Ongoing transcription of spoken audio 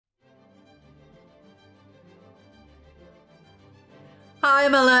Hi,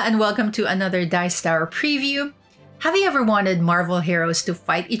 I'm Ella, and welcome to another Dice Tower preview. Have you ever wanted Marvel heroes to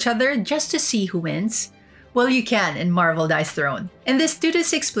fight each other just to see who wins? Well, you can in Marvel Dice Throne. In this 2 to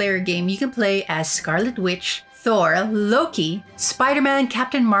 6 player game, you can play as Scarlet Witch, Thor, Loki, Spider-Man,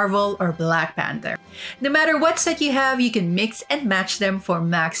 Captain Marvel, or Black Panther. No matter what set you have, you can mix and match them for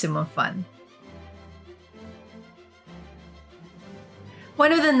maximum fun.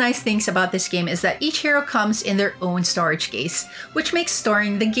 One of the nice things about this game is that each hero comes in their own storage case, which makes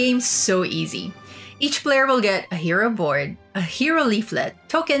storing the game so easy. Each player will get a hero board, a hero leaflet,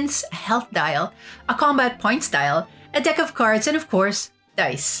 tokens, a health dial, a combat points dial, a deck of cards, and of course,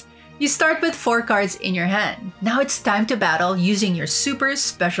 dice. You start with 4 cards in your hand. Now it's time to battle using your super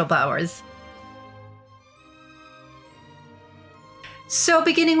special powers. So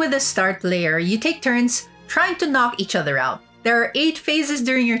beginning with the start layer, you take turns trying to knock each other out. There are 8 phases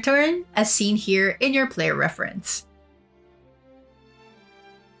during your turn, as seen here in your player reference.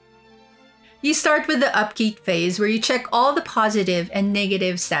 You start with the upkeep phase where you check all the positive and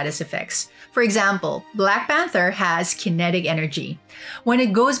negative status effects. For example, Black Panther has kinetic energy. When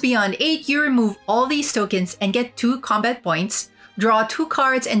it goes beyond 8, you remove all these tokens and get 2 combat points, draw 2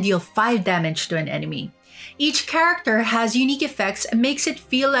 cards, and deal 5 damage to an enemy. Each character has unique effects and makes it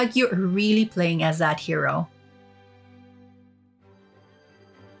feel like you're really playing as that hero.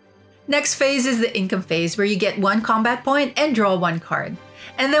 Next phase is the income phase where you get 1 combat point and draw 1 card.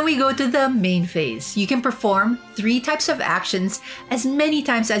 And then we go to the main phase. You can perform 3 types of actions as many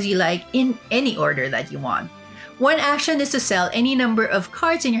times as you like in any order that you want. One action is to sell any number of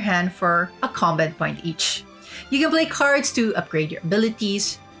cards in your hand for a combat point each. You can play cards to upgrade your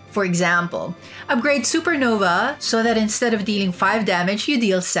abilities. For example, upgrade Supernova so that instead of dealing 5 damage, you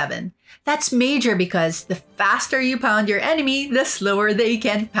deal 7. That's major because the faster you pound your enemy, the slower they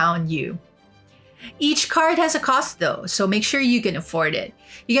can pound you. Each card has a cost though, so make sure you can afford it.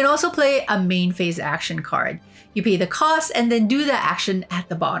 You can also play a main phase action card. You pay the cost and then do the action at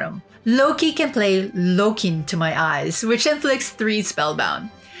the bottom. Loki can play Lokin to my eyes, which inflicts 3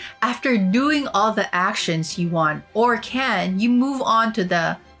 spellbound. After doing all the actions you want or can, you move on to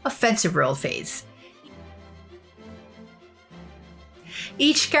the offensive role phase.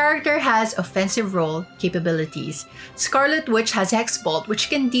 Each character has offensive role capabilities. Scarlet Witch has Hexbolt, which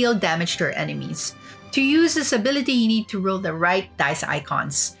can deal damage to her enemies. To use this ability, you need to roll the right dice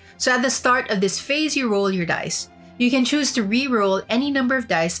icons. So at the start of this phase, you roll your dice. You can choose to re-roll any number of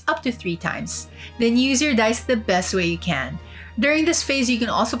dice up to 3 times. Then use your dice the best way you can. During this phase, you can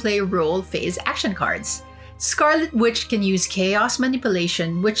also play roll phase action cards. Scarlet Witch can use Chaos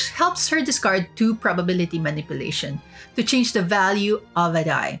Manipulation, which helps her discard 2 Probability Manipulation to change the value of a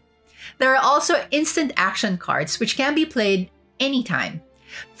die. There are also instant action cards, which can be played anytime.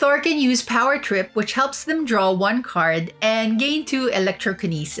 Thor can use Power Trip, which helps them draw 1 card and gain 2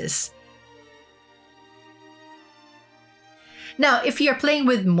 Electrokinesis. Now, if you're playing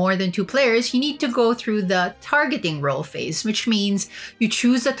with more than 2 players, you need to go through the targeting role phase, which means you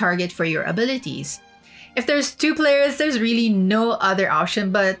choose the target for your abilities. If there's 2 players, there's really no other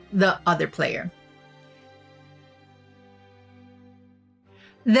option but the other player.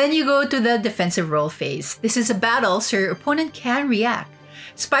 Then you go to the defensive role phase. This is a battle, so your opponent can react.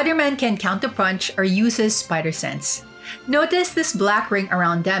 Spider-Man can counterpunch or uses Spider Sense. Notice this black ring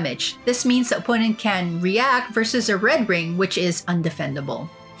around damage. This means the opponent can react versus a red ring, which is undefendable.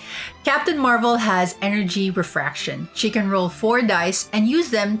 Captain Marvel has Energy Refraction. She can roll 4 dice and use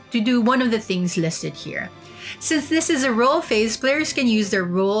them to do one of the things listed here. Since this is a roll phase, players can use their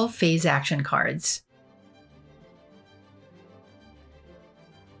roll phase action cards.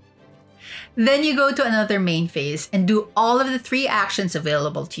 Then you go to another main phase and do all of the 3 actions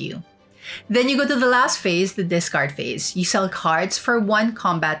available to you. Then you go to the last phase, the discard phase. You sell cards for 1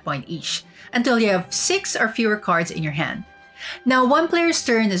 combat point each until you have 6 or fewer cards in your hand. Now 1 player's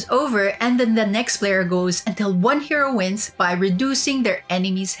turn is over and then the next player goes until 1 hero wins by reducing their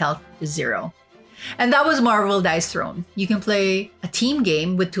enemy's health to 0. And that was Marvel Dice Throne. You can play a team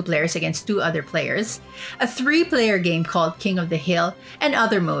game with 2 players against 2 other players, a 3-player game called King of the Hill, and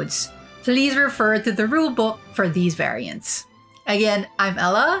other modes. Please refer to the rulebook for these variants. Again, I'm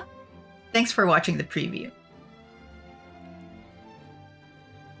Ella. Thanks for watching the preview.